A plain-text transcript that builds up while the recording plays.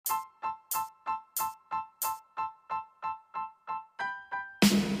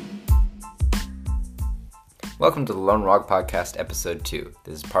Welcome to the Lone Rock Podcast, Episode 2.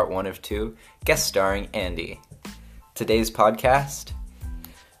 This is part 1 of 2, guest starring Andy. Today's podcast,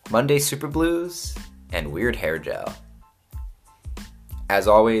 Monday Super Blues and Weird Hair Gel. As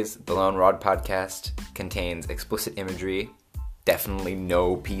always, the Lone Rod Podcast contains explicit imagery, definitely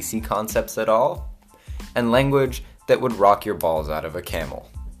no PC concepts at all, and language that would rock your balls out of a camel.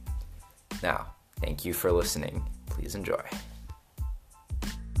 Now, thank you for listening. Please enjoy.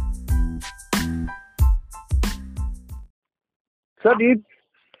 What's up, dude?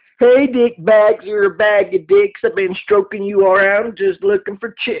 Hey, dick bags, you're a bag of dicks. I've been stroking you around just looking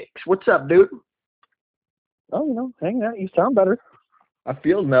for chicks. What's up, dude? Oh, hanging out. You sound better. I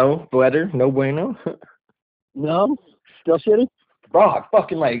feel no better, no bueno. No? Still shitty? Bro, I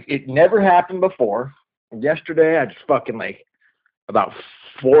fucking, it never happened before. Yesterday, I just fucking, about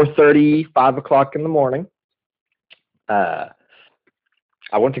 4:30, 5 o'clock in the morning,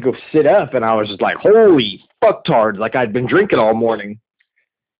 I went to go sit up, and I was just like, holy fucktards, I'd been drinking all morning.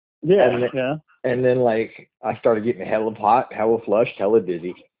 Yeah. And then, I started getting hella hot, hella flushed, hella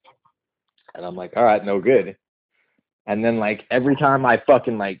dizzy. And I'm like, all right, no good. And then, every time I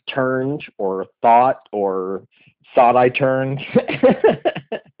fucking, turned or thought I turned.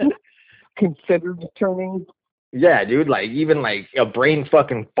 Considered turning. Yeah, dude, even, a brain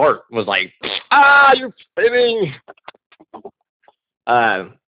fucking fart was like, you're spinning.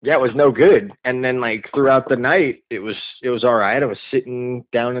 Yeah, it was no good. And then throughout the night, it was all right. I was sitting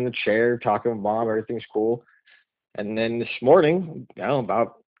down in the chair talking with Mom. Everything's cool. And then this morning,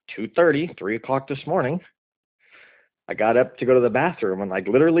 about 2:30, 3 o'clock this morning, I got up to go to the bathroom, and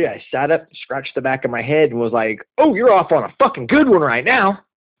literally I sat up, scratched the back of my head, and was like, "Oh, you're off on a fucking good one right now."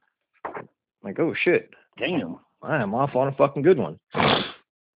 I'm like, oh shit, Damn. I am off on a fucking good one.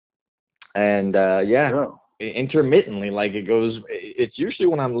 And yeah. Intermittently, it goes, it's usually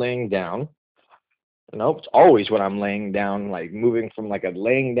when I'm laying down. Nope, it's always when I'm laying down, moving from a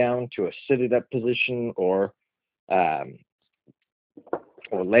laying down to a seated up position, or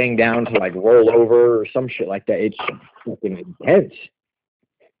laying down to roll over or some shit like that. It's fucking intense.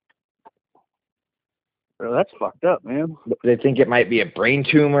 Bro, that's fucked up, man. They think it might be a brain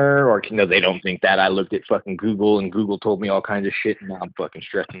tumor, or no, they don't think that. I looked at fucking Google, and Google told me all kinds of shit, and now I'm fucking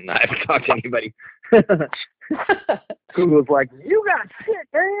stressing. I haven't talked to anybody. Google's like, you got shit,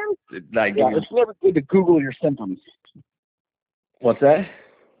 man. Yeah, it's never good to Google your symptoms. What's that?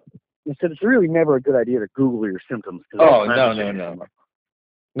 I said it's really never a good idea to Google your symptoms. Oh, no.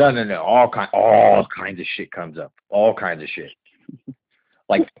 No. All kinds of shit comes up. All kinds of shit.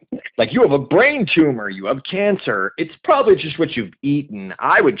 Like you have a brain tumor, you have cancer. It's probably just what you've eaten.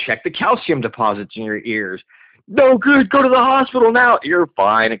 I would check the calcium deposits in your ears. No good, go to the hospital now. You're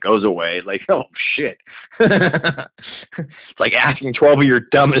fine, it goes away. Oh shit. It's like asking 12 of your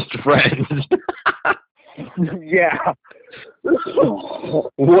dumbest friends. Yeah.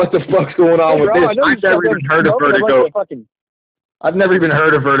 What the fuck's going on with this? I've never even heard of vertigo. I've never even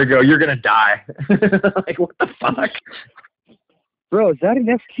heard of vertigo. You're gonna die. What the fuck? Bro, is that an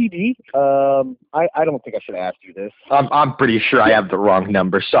STD? I don't think I should ask you this. I'm pretty sure I have the wrong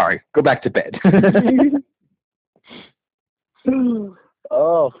number. Sorry. Go back to bed.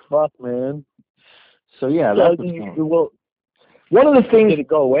 Oh, fuck, man. So, yeah. Well, one of the things... Did it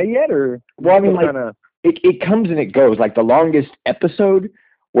go away yet, or... Well, I mean, it comes and it goes. The longest episode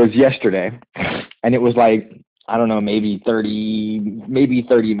was yesterday, and it was I don't know, maybe 30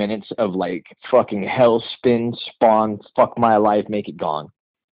 minutes of fucking hell, spin, spawn, fuck my life, make it gone.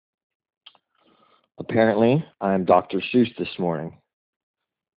 Apparently, I'm Dr. Seuss this morning.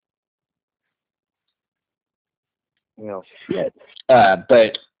 Well, shit.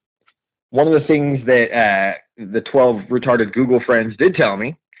 But one of the things that the 12 retarded Google friends did tell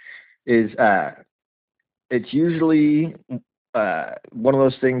me is it's usually one of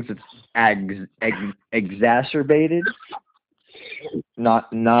those things that's exacerbated.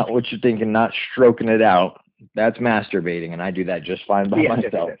 Not what you're thinking, not stroking it out. That's masturbating, and I do that just fine by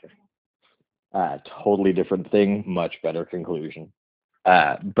myself. Totally different thing, much better conclusion.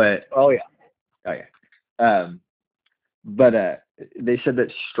 But oh yeah. But they said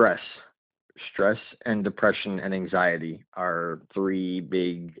that stress and depression and anxiety are 3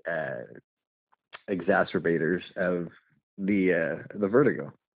 big exacerbators of the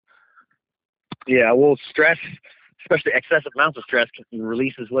vertigo. Yeah, well, stress, especially excessive amounts of stress,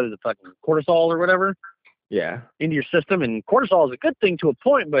 releases fucking cortisol or whatever. Yeah. Into your system, and cortisol is a good thing to a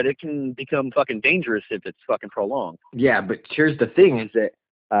point, but it can become fucking dangerous if it's fucking prolonged. Yeah, but here's the thing: is that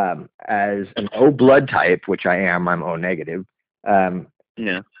as an O blood type, which I am, I'm O negative.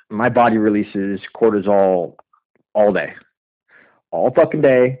 Yeah. My body releases cortisol all day. all fucking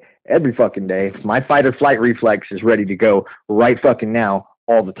day, every fucking day. My fight or flight reflex is ready to go right fucking now,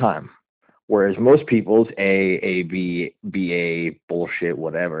 all the time. Whereas most people's A, B, A, bullshit,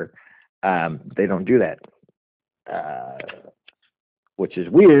 whatever, they don't do that. Which is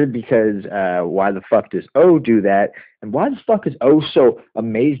weird because why the fuck does O do that? And why the fuck is O so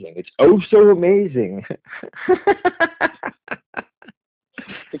amazing? It's O so amazing.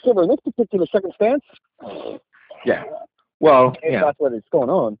 Except in this particular circumstance, Yeah. Well, yeah. that's what is going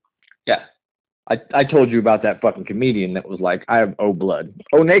on. Yeah. I told you about that fucking comedian that was like, I have O blood,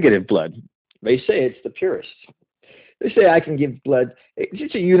 O negative blood. They say it's the purest. They say I can give blood. It's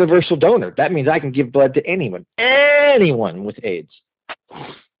just a universal donor. That means I can give blood to anyone with AIDS.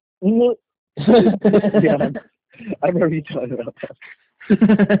 Yeah, I remember you talking about that.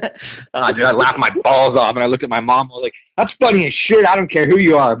 Dude, I laughed my balls off, and I looked at my mom. I was like, "That's funny as shit. I don't care who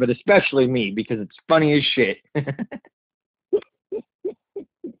you are, but especially me because it's funny as shit."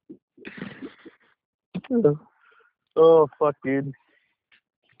 Oh fuck, dude.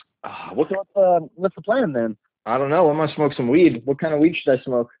 What's the plan then? I don't know. I'm gonna smoke some weed. What kind of weed should I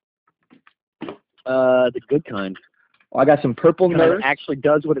smoke? The good kind. Well, I got some purple nurse. It actually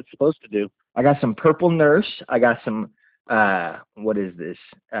does what it's supposed to do. I got some purple nurse. I got some what is this?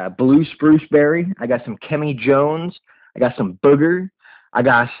 Blue spruce berry. I got some Kemi Jones. I got some booger. I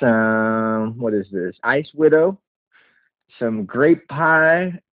got some what is this? Ice Widow. Some grape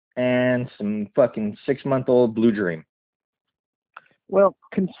pie and some fucking 6-month-old Blue Dream. Well,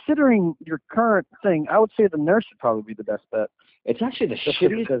 considering your current thing, I would say the nurse would probably be the best bet. It's actually the Just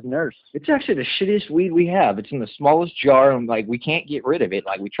shittiest. because nurse. It's actually the shittiest weed we have. It's in the smallest jar, and like we can't get rid of it.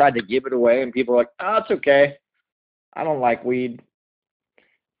 Like we tried to give it away, and people are like, "Oh, it's okay. I don't like weed."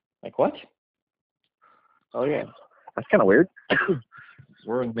 Like what? Oh yeah, that's kind of weird.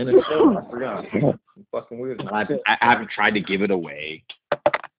 We're in Minnesota. I forgot. It's fucking weird. I haven't tried to give it away.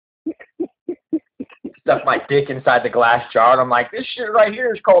 Stuff my dick inside the glass jar, and I'm like, this shit right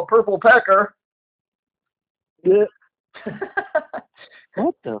here is called Purple Pecker. Yeah.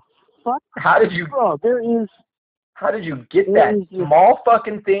 What the fuck? How did you? Bro, How did you get that small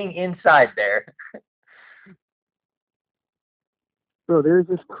fucking thing inside there? Bro, there's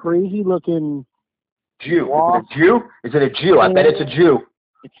this crazy looking Jew. wasp. Is it a Jew? Is it a Jew? I bet it's a Jew.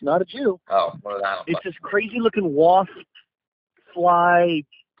 It's not a Jew. Oh, well, I don't know. It's this crazy looking wasp, fly,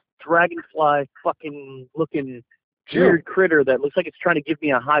 dragonfly, fucking looking weird critter that looks like it's trying to give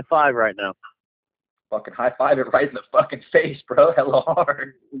me a high five right now. Fucking high five it right in the fucking face, bro. Hello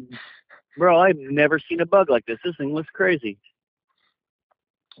hard. Bro, I've never seen a bug like this. This thing looks crazy.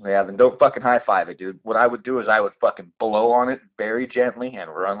 Yeah, then don't fucking high five it, dude. What I would do is I would fucking blow on it very gently and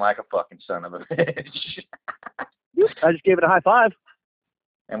run like a fucking son of a bitch. I just gave it a high five.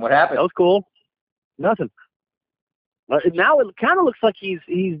 And what happened? That was cool. Nothing. Now it kind of looks like he's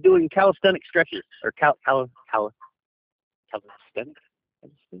doing calisthenic stretches or calisthenic.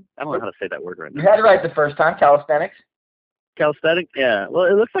 I don't know how to say that word right now. You had it right the first time, calisthenics. Calisthenic, yeah. Well,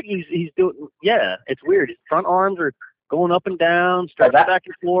 it looks like he's doing. Yeah, it's weird. His front arms are going up and down, stretching back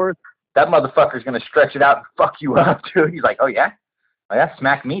and forth. That motherfucker's gonna stretch it out and fuck you up too. He's like, oh yeah,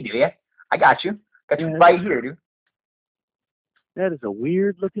 smack me, do ya? I got you right here, dude. That is a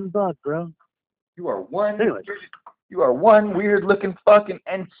weird looking bug, bro. You are one. Anyway. You are one weird looking fucking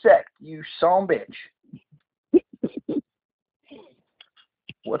insect, you son bitch.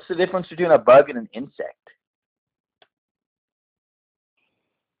 What's the difference between a bug and an insect?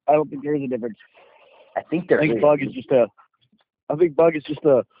 I don't think there is a difference. I think there is. I think bug is just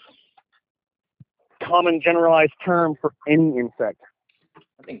a common generalized term for any insect.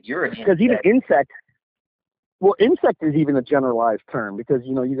 I think you're an insect. Because even insect is even a generalized term because,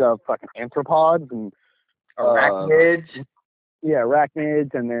 you know, you got fucking anthropods and arachnids.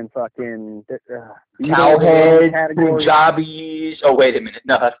 Arachnids and then fucking cowheads, Punjabis. Oh, wait a minute.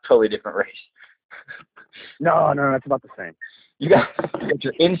 No, that's a totally different race. No, that's about the same. You got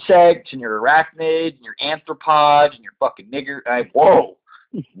your insects and your arachnids and your anthropods and your fucking nigger.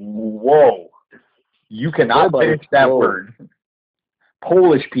 Whoa. You cannot finish that word.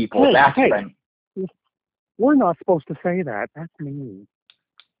 Polish people. That's right. We're not supposed to say that. That's mean.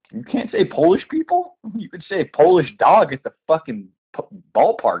 You can't say Polish people? You could say Polish dog at the fucking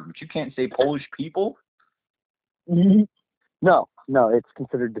ballpark, but you can't say Polish people? No, it's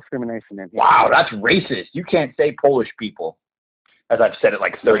considered discrimination. Wow, that's racist. You can't say Polish people. As I've said it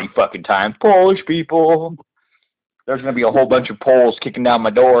like 30 fucking times. Polish people. There's going to be a whole bunch of Poles kicking down my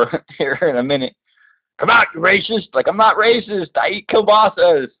door here in a minute. Come out, you racist. Like, I'm not racist. I eat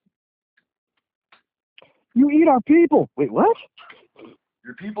kielbasas. You eat our people. Wait, what?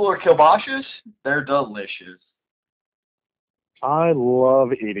 Your people are kielbasas? They're delicious. I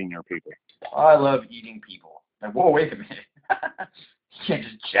love eating your people. I love eating people. Like, whoa, wait a minute. You can't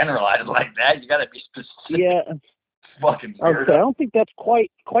just generalize it like that. You gotta be specific. Yeah. Fucking Okay, weirdo. I don't think that's quite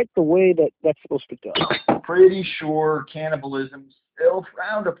the way that's supposed to go. Pretty sure cannibalism's still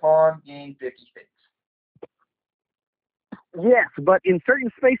frowned upon in 50 states. Yes, but in certain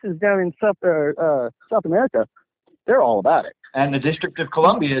spaces down in South America, they're all about it. And the District of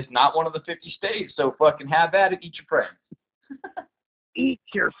Columbia is not one of the 50 states, so fucking have at it, eat your friends. Eat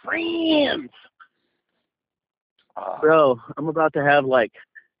your friends. Bro, I'm about to have like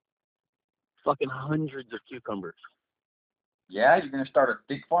fucking hundreds of cucumbers. Yeah, you're gonna start a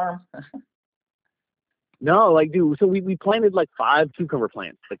fig farm? No, like, dude, so we planted like 5 cucumber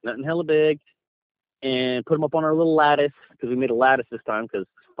plants, like nothing hella big, and put them up on our little lattice, because we made a lattice this time, because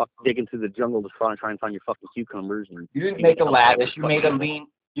fuck digging through the jungle to try and find your fucking cucumbers. And You didn't make a lattice. You made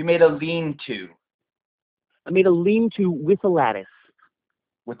a lean-to I made a lean-to with a lattice.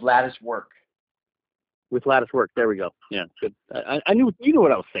 with lattice work. With lattice work. There we go. Yeah, good. I knew, you knew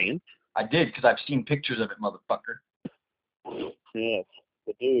what I was saying. I did, because I've seen pictures of it, motherfucker. Yes,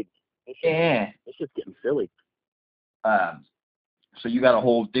 but dude, Yeah. it's just getting silly. So you got a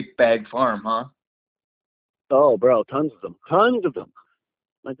whole dick bag farm, huh? Oh, bro, tons of them. Tons of them.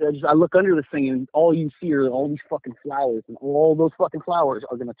 Like, I look under this thing, and all you see are all these fucking flowers, and all those fucking flowers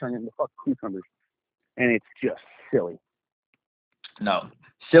are going to turn into fucking cucumbers. And it's just silly. No.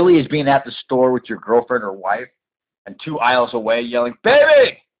 Silly is being at the store with your girlfriend or wife and 2 aisles away yelling,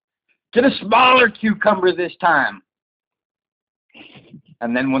 "Baby, get a smaller cucumber this time."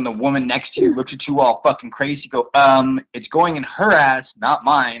 And then when the woman next to you looks at you all fucking crazy, go, it's going in her ass, not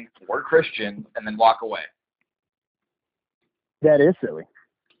mine. We're Christian, and then walk away. That is silly.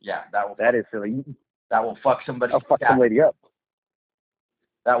 Yeah, That is silly. that will fuck somebody. I'll fuck some lady up.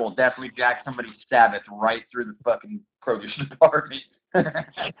 That will definitely jack somebody's Sabbath right through the fucking produce department.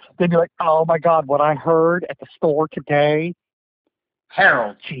 They'd be like, oh my God, what I heard at the store today.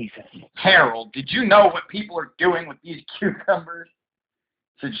 Harold, Jesus. Harold, did you know what people are doing with these cucumbers?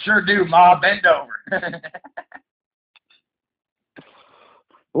 I said, sure do, Ma, bend over.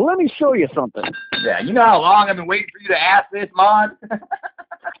 Let me show you something. Yeah, you know how long I've been waiting for you to ask this, Mon?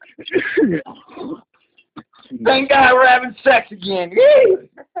 Thank God we're having sex again.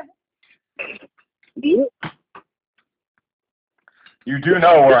 You do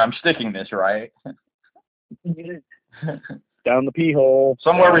know where I'm sticking this, right? Down the pee hole.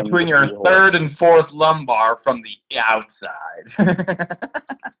 Somewhere Down between the your pee hole. 3rd and 4th lumbar from the outside.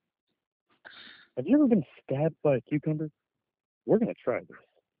 Have you ever been stabbed by a cucumber? We're going to try this.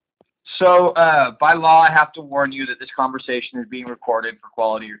 So, by law, I have to warn you that this conversation is being recorded for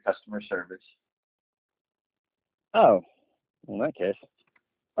quality or customer service. Oh. In that case,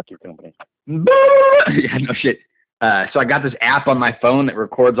 fuck your company. Yeah, no shit. So I got this app on my phone that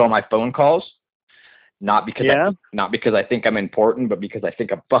records all my phone calls. Not because I think I'm important, but because I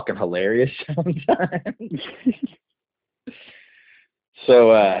think I'm fucking hilarious sometimes.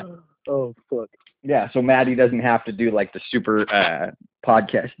 So oh fuck. yeah, so Maddie doesn't have to do like the super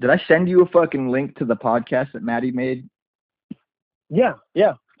podcast. Did I send you a fucking link to the podcast that Maddie made? Yeah.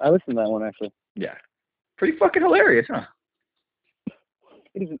 I listened to that one actually. Yeah. Pretty fucking hilarious, huh?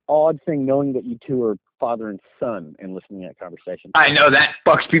 It is an odd thing knowing that you two are father and son and listening to that conversation. I know that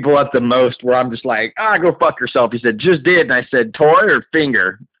fucks people up the most where I'm just like, go fuck yourself. He said, just did. And I said, toy or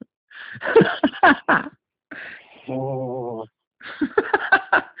finger? Oh.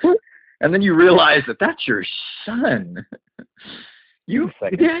 And then you realize that that's your son. You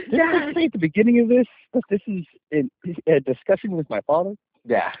Did I say at the beginning of this that this is a discussion with my father?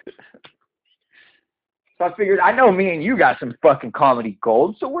 Yeah. So I figured, I know me and you got some fucking comedy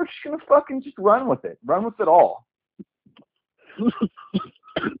gold, so we're just gonna fucking just run with it. Run with it all.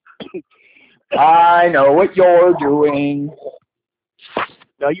 I know what you're doing.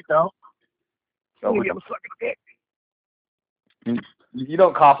 No, you don't. So I'm sucking dick. you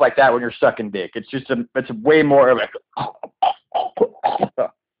don't cough like that when you're sucking dick. It's just it's way more of a.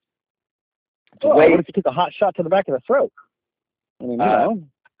 What if you took a hot shot to the back of the throat? I mean, you know.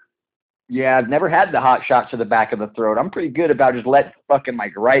 Yeah, I've never had the hot shot to the back of the throat. I'm pretty good about just letting fucking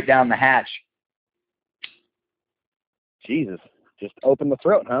like right down the hatch. Jesus, just open the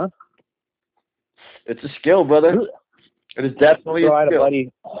throat, huh? It's a skill, brother. It is definitely So a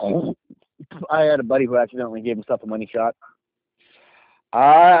skill. I had a buddy who accidentally gave himself a money shot.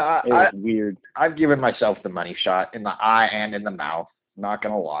 It was weird. I've given myself the money shot in the eye and in the mouth. Not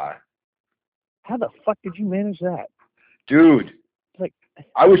gonna lie. How the fuck did you manage that? Dude, Like,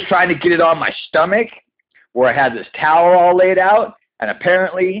 I was trying to get it on my stomach where I had this towel all laid out, and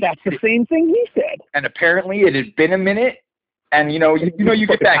apparently that's the same thing he said. it had been a minute, And you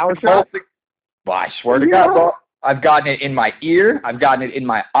get that power shot? Well, I swear to God, bro, I've gotten it in my ear, I've gotten it in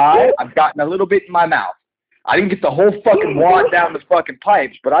my eye, I've gotten a little bit in my mouth. I didn't get the whole fucking wad down the fucking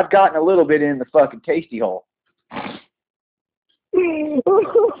pipes, but I've gotten a little bit in the fucking tasty hole.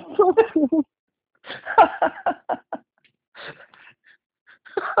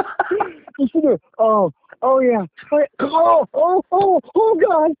 Oh yeah. Oh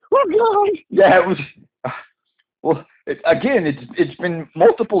God. Yeah, it was. Well, it's been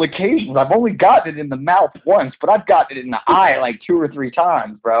multiple occasions. I've only gotten it in the mouth once, but I've gotten it in the eye like 2 or 3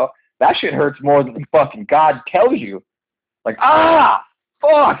 times, bro. That shit hurts more than the fucking God tells you. Like,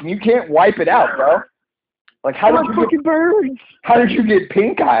 fuck, and you can't wipe it out, bro. Like, how did you get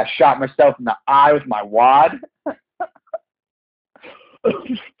pink eye? I shot myself in the eye with my wad.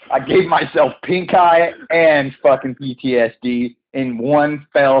 I gave myself pink eye and fucking PTSD in one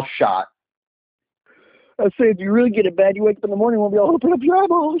fell shot. I say, if you really get it bad, you wake up in the morning and won't be able to open up your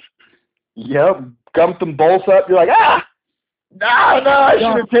eyeballs. Yep, gump them bolts up. You're like, no, I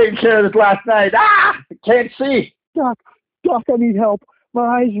should have taken care of this last night. Can't see. Doc, I need help.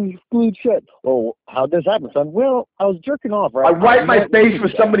 My eyes are glued shut. Oh, how'd this happen, son? Well, I was jerking off, right? I wiped my face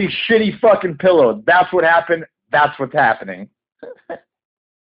with somebody's shitty fucking pillow. That's what happened. That's what's happening.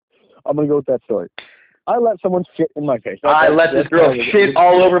 I'm going to go with that story. I let someone shit in my face. I let this girl shit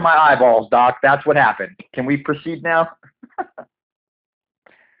all over my eyeballs, Doc. That's what happened. Can we proceed now?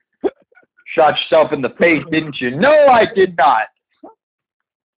 Shot yourself in the face, didn't you? No, I did not.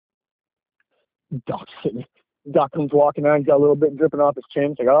 Doc comes walking out, he's got a little bit dripping off his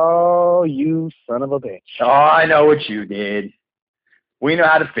chin. It's like, oh, you son of a bitch. Oh, I know what you did. We know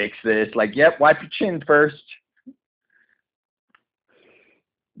how to fix this. Like, yep, wipe your chin first.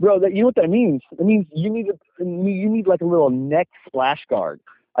 Bro, you know what that means? It means you need like a little neck splash guard.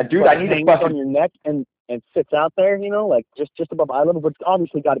 I need a fucking on your neck and sits out there, like just above eye level, but it's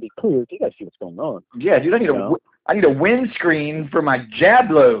obviously got to be clear. You got to see what's going on. Yeah, dude, I need a windscreen for my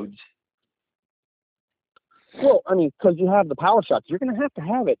jab loads. Well, I mean, because you have the power shots, you're going to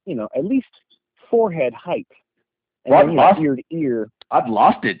have it, at least forehead height. And ear to ear. I've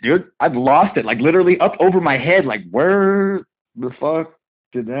lost it, dude. I've lost it, like literally up over my head. Like, where the fuck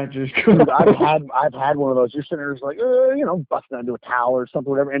did that just go? Dude, I've had one of those. You're sitting there just like, busting into a towel or something,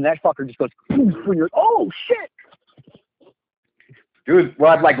 whatever, and that fucker just goes, when you're, oh shit. Dude,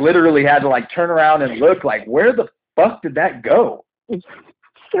 well, I've like literally had to like turn around and look, like, where the fuck did that go?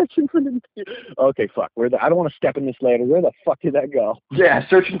 Searching for the. Okay, fuck. I don't want to step in this later. Where the fuck did that go? Yeah,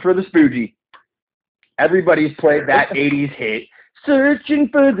 searching for the spoogie. Everybody's played that 80s hit. Searching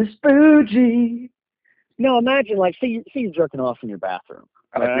for the spoogie. No, imagine, like, say you're jerking off in your bathroom.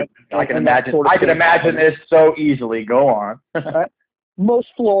 Right? I can imagine this so easily. Go on. Right? Most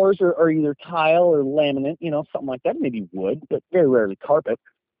floors are either tile or laminate, something like that. Maybe wood, but very rarely carpet.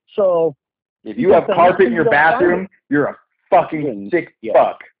 So if you have carpet in your bathroom, you're a fucking sick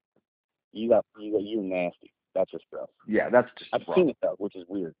fuck. You're nasty. That's just gross. Yeah, that's just I've seen it though, which is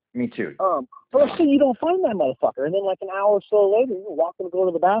weird. Me too. But let's say you don't find that motherfucker, and then like an hour or so later, you're walking to go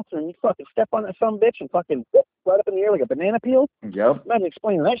to the bathroom, you fucking step on that son bitch and fucking whoop, right up in the air like a banana peel. Yep. Imagine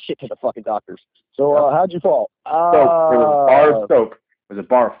explaining that shit to the fucking doctors. So how'd you fall? Soap. There was a bar of soap. There's a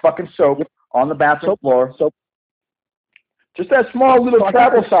bar of fucking soap on the bathroom floor. Soap. Just that small little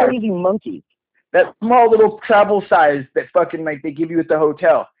travel size. Crazy monkey. That small little travel size that fucking like they give you at the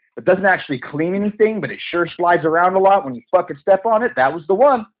hotel. It doesn't actually clean anything, but it sure slides around a lot when you fucking step on it. That was the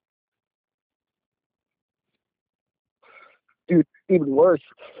one. Dude, even worse.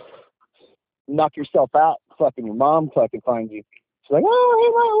 Knock yourself out. Fucking your mom fucking finds you. She's like,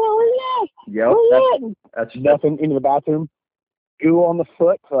 oh, hey, where you at? Yep. That's nothing into the bathroom. Goo on the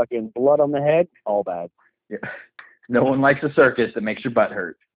foot. Fucking blood on the head. All bad. Yeah. No one likes a circus that makes your butt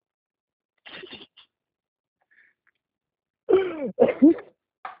hurt.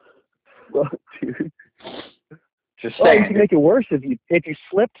 Well, dude. Just saying. To make it worse, if you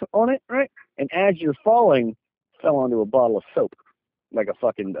slipped on it, right, and as you're falling, fell onto a bottle of soap, like a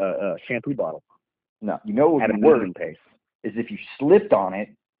fucking shampoo bottle. No, you know what would work is if you slipped on it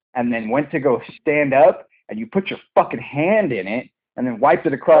and then went to go stand up and you put your fucking hand in it and then wiped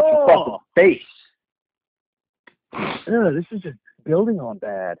it across your fucking face. This is just building on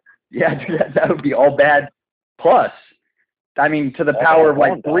bad. Yeah, dude, that would be all bad. Plus, I mean, to the power of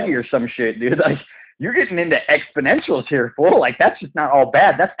like 3 or some shit, dude. Like, you're getting into exponentials here, fool. Like, that's just not all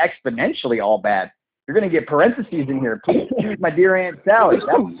bad. That's exponentially all bad. You're going to get parentheses in here. Please choose my dear Aunt Sally.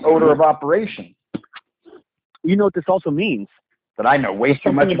 That's order of operation. You know what this also means? But I know way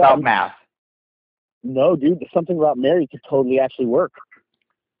too much about math. No, dude. There's something about Mary could totally actually work.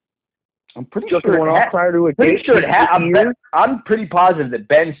 I'm pretty Just sure one it off ha- prior to a pretty date. sure it ha- I'm pretty positive that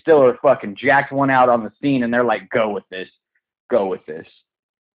Ben Stiller fucking jacked one out on the scene, and they're like, "Go with this, go with this."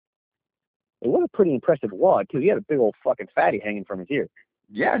 It was a pretty impressive wad too. He had a big old fucking fatty hanging from his ear.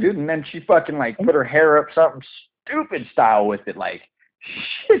 Yeah, dude. And then she fucking like put her hair up something stupid style with it. Like,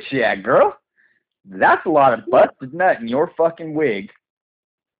 shit, yeah, girl. That's a lot of busted nut in your fucking wig.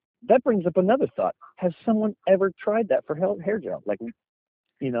 That brings up another thought. Has someone ever tried that for hair gel? Like,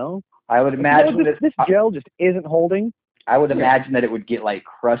 you know, I would imagine this gel just isn't holding. I would imagine that it would get like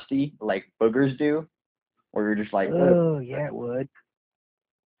crusty, like boogers do, where you're just like, oh yeah, it would.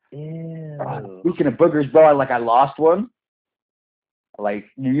 Yeah. Speaking of boogers, bro, I lost one. Like,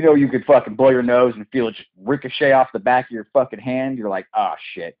 you know, you could fucking blow your nose and feel it just ricochet off the back of your fucking hand. You're like, oh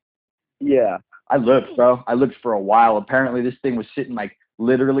shit. Yeah. I looked, bro. I looked for a while. Apparently, this thing was sitting like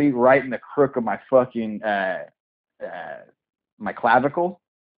literally right in the crook of my fucking my clavicle,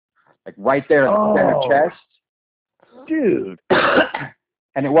 like right there in the center chest. Dude.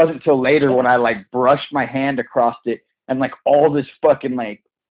 And it wasn't until later when I like brushed my hand across it and like all this fucking like,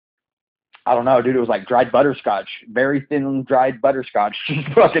 I don't know, dude, it was like dried butterscotch, very thin dried butterscotch just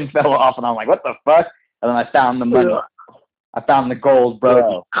fucking fell off, and I'm like, what the fuck? And then I found the money. I found the gold,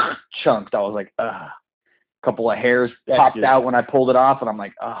 bro. Chunked. I was like, ugh. A couple of hairs popped out when I pulled it off, and I'm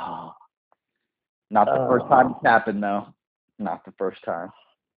like, oh. Not the first time it's happened, though. Not the first time.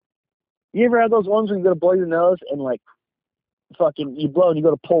 You ever had those ones where you go to blow your nose and like fucking you blow and you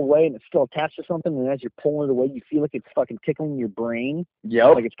go to pull away and it's still attached to something, and as you're pulling it away you feel like it's fucking tickling your brain?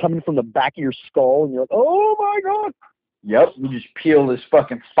 Yep. Like it's coming from the back of your skull and you're like, oh my god. Yep. You just peel this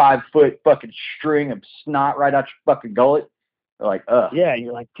fucking 5-foot fucking string of snot right out your fucking gullet. They're like, ugh. Yeah, and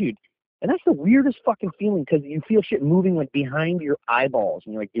you're like, dude. And that's the weirdest fucking feeling because you feel shit moving like behind your eyeballs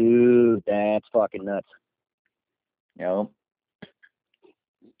and you're like, dude, that's fucking nuts. Yep.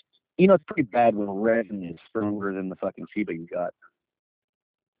 You know, it's pretty bad when resin is stronger than the fucking SIBA you got.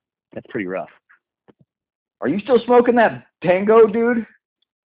 That's pretty rough. Are you still smoking that Tango, dude?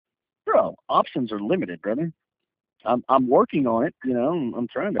 Bro, options are limited, brother. I'm working on it, you know. I'm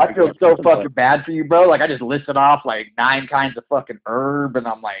trying to. I feel so fucking bad for you, bro. Like, I just listed off like 9 kinds of fucking herb, and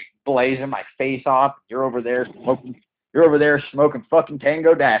I'm like blazing my face off. You're over there smoking. You're over there smoking fucking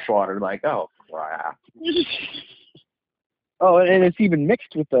Tango Dash water. Like, oh crap. Oh, and it's even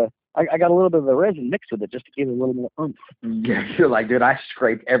mixed with the. I got a little bit of the resin mixed with it just to give it a little more oomph. Yeah, you're like, dude, I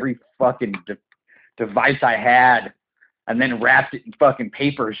scraped every fucking device I had, and then wrapped it in fucking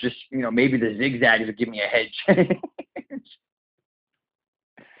papers. Just, you know, maybe the zigzags would give me a head change.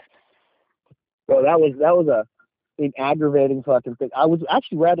 So that was an aggravating fucking thing. I was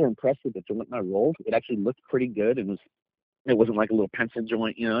actually rather impressed with it. So when I rolled, it actually looked pretty good. It wasn't like a little pencil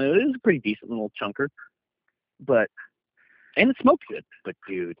joint, you know. It was a pretty decent little chunker, and it smoked good. But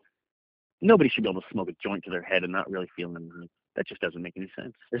dude, nobody should be able to smoke a joint to their head and not really feel anything. That just doesn't make any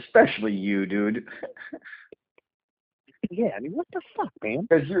sense. Especially you, dude. Yeah, I mean, what the fuck, man?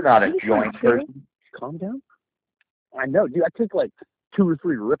 Because you're not a joint person. Calm down. I know, dude. I take like 2 or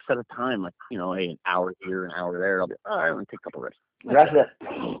 3 rips at a time. Like, you know, hey, an hour here, an hour there. I'll be, all right, I'm gonna take a couple rips. That's it.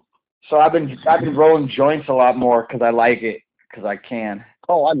 So I've been rolling joints a lot more because I like it, because I can.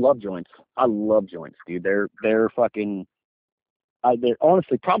 Oh, I love joints. I love joints, dude. They're fucking. They're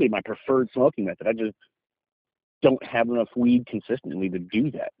honestly probably my preferred smoking method. I just don't have enough weed consistently to do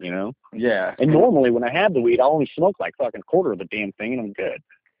that, you know? Yeah. And normally when I have the weed, I only smoke like fucking quarter of the damn thing and I'm good.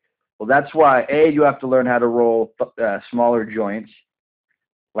 Well, that's why, you have to learn how to roll smaller joints.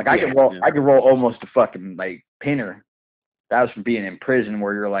 Like, I could roll almost a fucking, like, pinner. That was from being in prison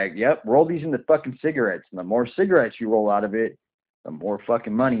where you're like, yep, roll these into fucking cigarettes. And the more cigarettes you roll out of it, the more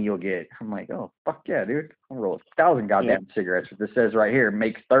fucking money you'll get. I'm like, oh, fuck yeah, dude. I'll roll 1,000 goddamn cigarettes. But this says right here,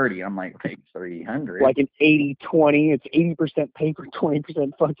 make 30. I'm like, make 300. Like an 80-20. It's 80% paper,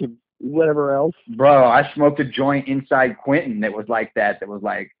 20% fucking whatever else. Bro, I smoked a joint inside Quentin that was like that. That was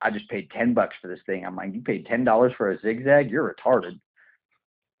like, I just paid $10 for this thing. I'm like, you paid $10 for a zigzag? You're retarded.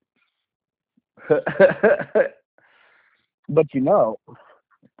 But you know,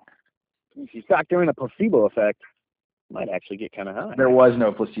 if you factor in a placebo effect, it might actually get kind of high. There was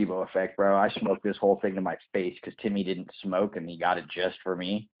no placebo effect, bro. I smoked this whole thing to my face because Timmy didn't smoke and he got it just for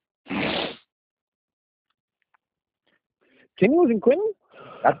me. Timmy was in Quentin?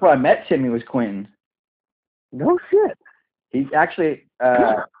 That's where I met Timmy, was Quentin. No shit. He's actually,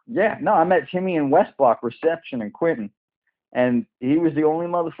 I met Timmy in West Block Reception in Quentin. And he was the only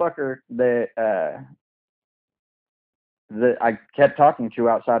motherfucker that I kept talking to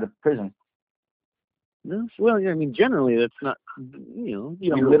outside of prison. No, well, I mean, generally, that's not, you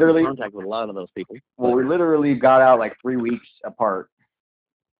don't literally have contact with a lot of those people. Well, we literally got out like 3 weeks apart.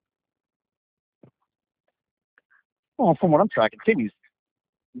 Well, from what I'm tracking, Timmy's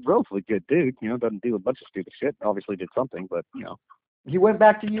relatively good dude. Doesn't do a bunch of stupid shit. Obviously did something, but He went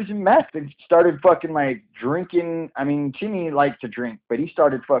back to using meth and started fucking like drinking. I mean, Timmy liked to drink, but he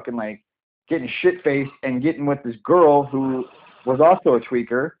started fucking like getting shit faced and getting with this girl who was also a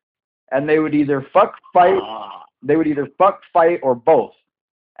tweaker, and they would either fuck, fight, or both.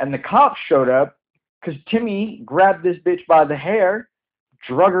 And the cops showed up because Timmy grabbed this bitch by the hair,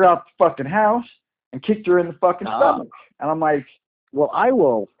 drug her out the fucking house, and kicked her in the fucking stomach. And I'm like, well, I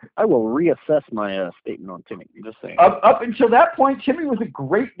will reassess my statement on Timmy. I'm just saying. Up until that point, Timmy was a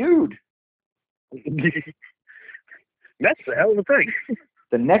great dude. That's a hell of a thing.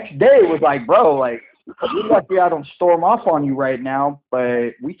 The next day was like, bro, like, we're lucky I don't storm off on you right now,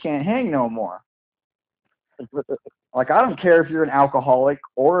 but we can't hang no more. Like, I don't care if you're an alcoholic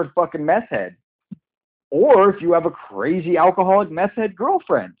or a fucking meth head, or if you have a crazy alcoholic meth head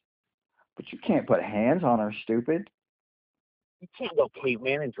girlfriend, but you can't put hands on her, stupid. You can't go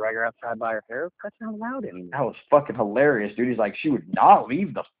caveman and drag her outside by her hair. That's not allowed anymore. That was fucking hilarious, dude. He's like, she would not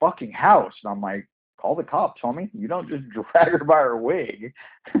leave the fucking house. And I'm like, call the cops, homie. You don't just drag her by her wig.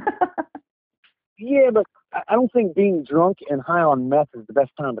 Yeah, but I don't think being drunk and high on meth is the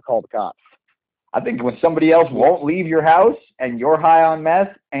best time to call the cops. I think when somebody else won't leave your house and you're high on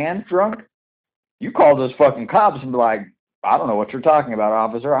meth and drunk, you call those fucking cops and be like, I don't know what you're talking about,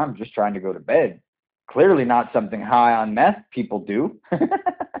 officer. I'm just trying to go to bed. Clearly not something high on meth people do.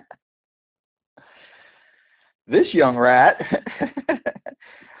 This young rat,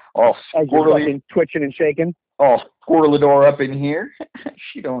 all squirrely, twitching and shaking, all squirrelador up in here.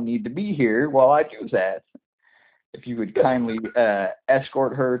 She don't need to be here while I do that. If you would kindly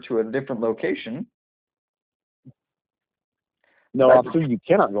escort her to a different location. No, officer, you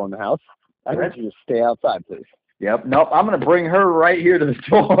cannot go in the house. I need you to stay outside, please. Yep. Nope. I'm going to bring her right here to the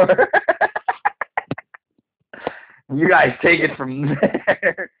door. You guys take it from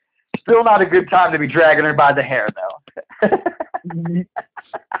there. Still not a good time to be dragging her by the hair, though.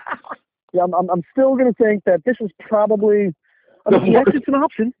 Yeah, I'm still going to think that this is probably yes, it's an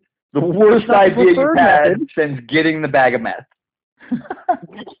option. The worst idea you've had since getting the bag of meth. I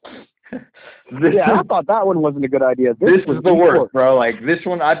thought that one wasn't a good idea. This was the worst, bro. Like, this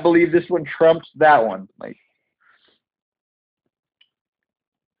one, I believe this one trumps that one. Like,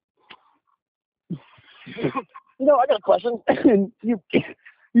 I got a question. You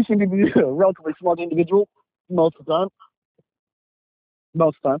seem to be a relatively smart individual most of the time.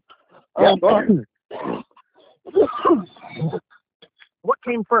 Yeah, what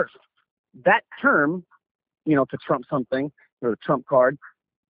came first? That term, to trump something, or the trump card,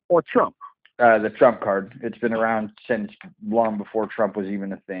 or Trump? The Trump card. It's been around since long before Trump was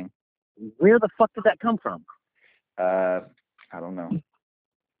even a thing. Where the fuck did that come from? I don't know.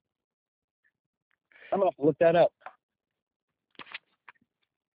 I'm going to have to look that up.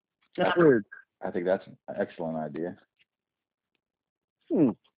 That's weird. I think that's an excellent idea.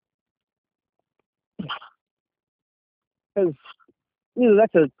 Because,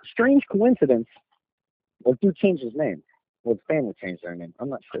 that's a strange coincidence. Well, dude changed his name. Well, his family changed their name. I'm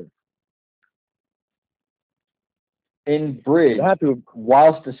not sure. In bridge,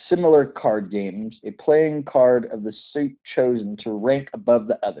 whilst a similar card games, a playing card of the suit chosen to rank above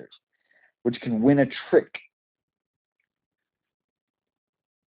the others, which can win a trick.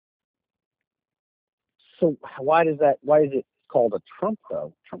 So why is it called a trump,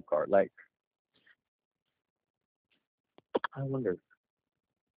 though? Trump card? Like, I wonder.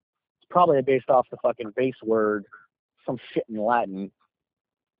 It's probably based off the fucking base word, some shit in Latin,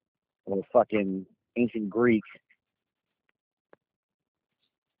 or fucking ancient Greek.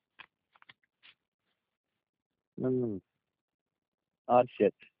 Odd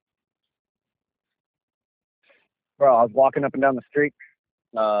shit. Bro, I was walking up and down the street.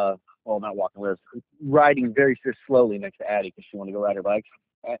 Well, not walking, I was riding very slowly next to Addie because she wanted to go ride her bike.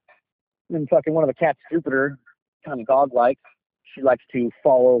 And then fucking one of the cats, Jupiter, kind of dog-like, she likes to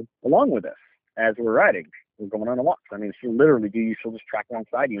follow along with us as we're riding. We're going on a walk. I mean, she'll just track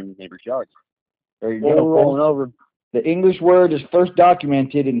alongside you in the neighbor's yard. There you go. Rolling over. The English word is first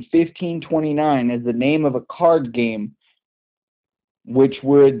documented in 1529 as the name of a card game which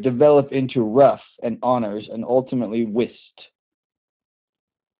would develop into ruff and honors and ultimately whist.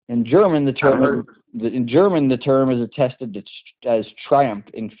 In German, the term is attested as triumph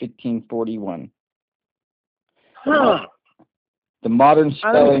in 1541. Huh. The modern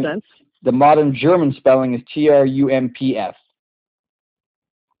German spelling is TRUMPF,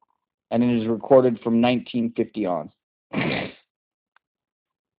 and it is recorded from 1950 on.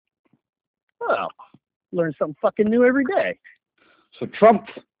 Well, learn something fucking new every day. So Trump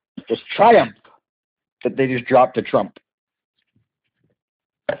was triumph. that they just dropped to Trump.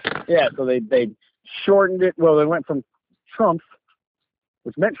 Yeah, so they shortened it. Well, they went from Trump,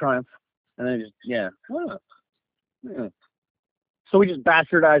 which meant triumph, and then just, yeah. Huh. Yeah. So we just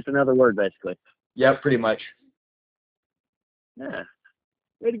bastardized another word, basically. Yeah, pretty much. Yeah.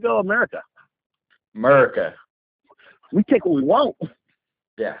 Way to go, America. America. We take what we want.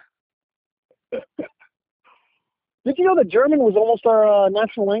 Yeah. Did you know that German was almost our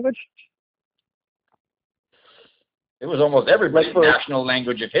national language? It was almost everybody's national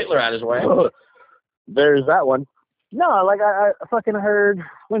language if Hitler had his way. There's that one. No, like I fucking heard.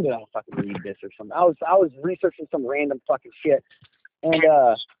 When did I fucking read this or something? I was researching some random fucking shit, and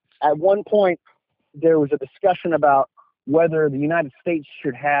at one point there was a discussion about whether the United States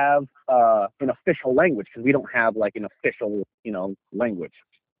should have an official language, because we don't have like an official, language.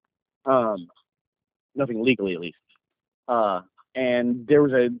 Nothing legally, at least. And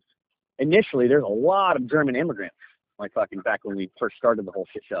initially there's a lot of German immigrants, like fucking back when we first started the whole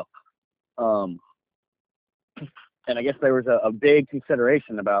shit show. And I guess there was a big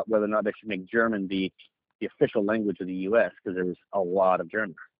consideration about whether or not they should make German the official language of the U.S., because there was a lot of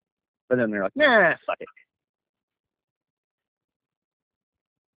Germans. But then they're like, nah, fuck it.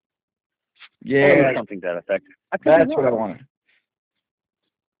 Yeah, something to that effect. That's what I wanted.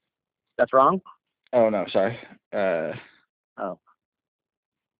 That's wrong? Oh, no, sorry. Oh.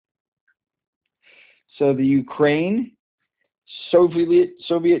 So the Ukraine, Soviet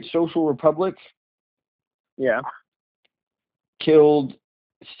Social Republic, yeah, killed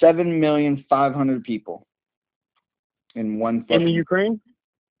 7,500,000 people in one. In the Ukraine?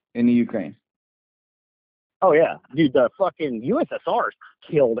 In the Ukraine. Oh yeah, dude, the fucking USSR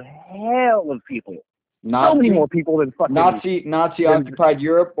killed hell of people. So many more people than fucking Nazi occupied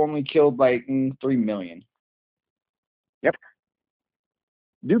Europe only killed like 3 million. Yep.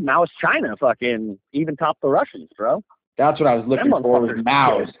 Dude, Maoist China fucking even topped the Russians, bro. That's what I was looking for, was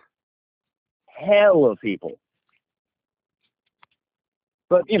Mao's. Hell of people.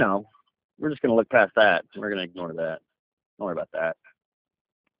 But, we're just going to look past that. We're going to ignore that. Don't worry about that.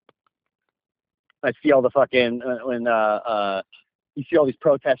 I see all the fucking, when you see all these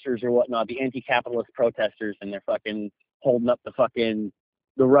protesters or whatnot, the anti-capitalist protesters, and they're fucking holding up the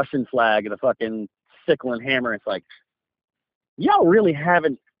Russian flag and the fucking sickle and hammer. It's like, y'all really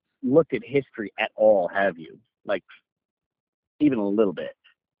haven't looked at history at all, have you? Like, even a little bit.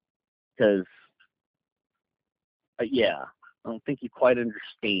 Because, yeah, I don't think you quite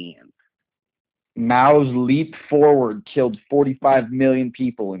understand. Mao's leap forward killed 45 million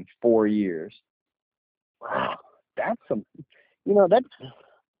people in 4 years. Wow, that's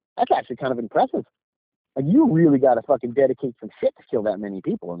that's actually kind of impressive. Like, you really got to fucking dedicate some shit to kill that many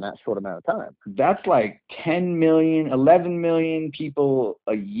people in that short amount of time. That's like 10 million, 11 million people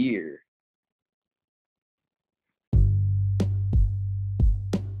a year.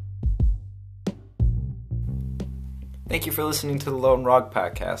 Thank you for listening to the Lone Rock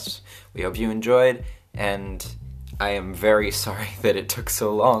Podcast. We hope you enjoyed, and I am very sorry that it took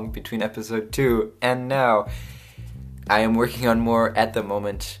so long between episode 2 and now. I am working on more at the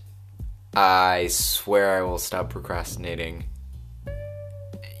moment. I swear I will stop procrastinating.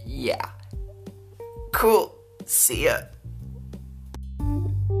 Yeah. Cool. See ya.